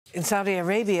In Saudi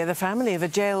Arabia, the family of a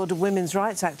jailed women's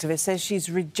rights activist says she's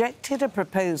rejected a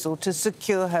proposal to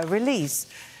secure her release.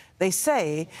 They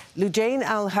say Lujain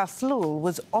Al-Hathloul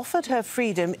was offered her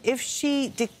freedom if she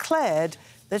declared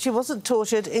that she wasn't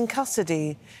tortured in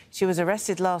custody. She was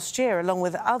arrested last year along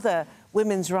with other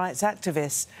women's rights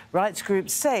activists. Rights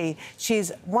groups say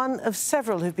she's one of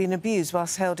several who've been abused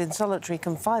whilst held in solitary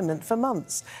confinement for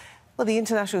months. Well, the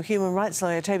international human rights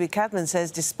lawyer Toby Cadman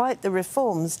says despite the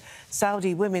reforms,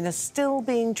 Saudi women are still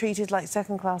being treated like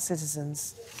second-class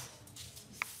citizens.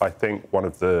 I think one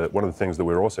of the things that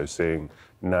we're also seeing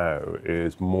now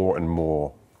is more and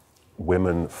more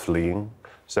women fleeing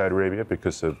Saudi Arabia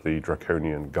because of the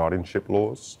draconian guardianship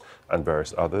laws and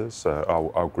various others.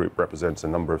 Our group represents a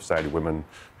number of Saudi women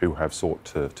who have sought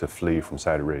to flee from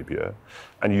Saudi Arabia.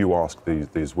 And you ask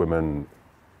these women,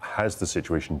 has the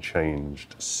situation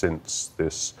changed since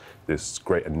this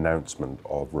great announcement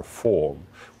of reform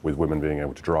with women being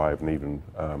able to drive and even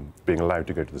being allowed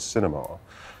to go to the cinema?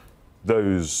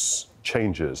 Those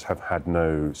changes have had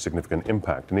no significant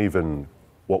impact. And even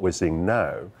what we're seeing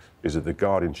now is that the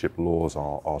guardianship laws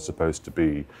are supposed to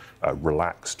be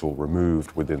relaxed or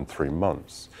removed within 3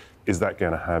 months. Is that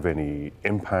going to have any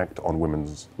impact on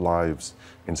women's lives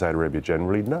in Saudi Arabia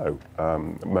generally? No.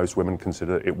 Most women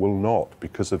consider it will not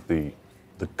because of the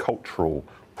cultural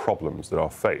problems that are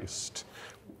faced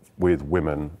with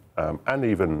women and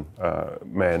even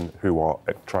men who are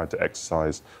trying to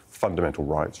exercise fundamental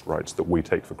rights that we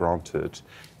take for granted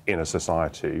in a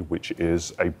society which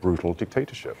is a brutal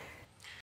dictatorship.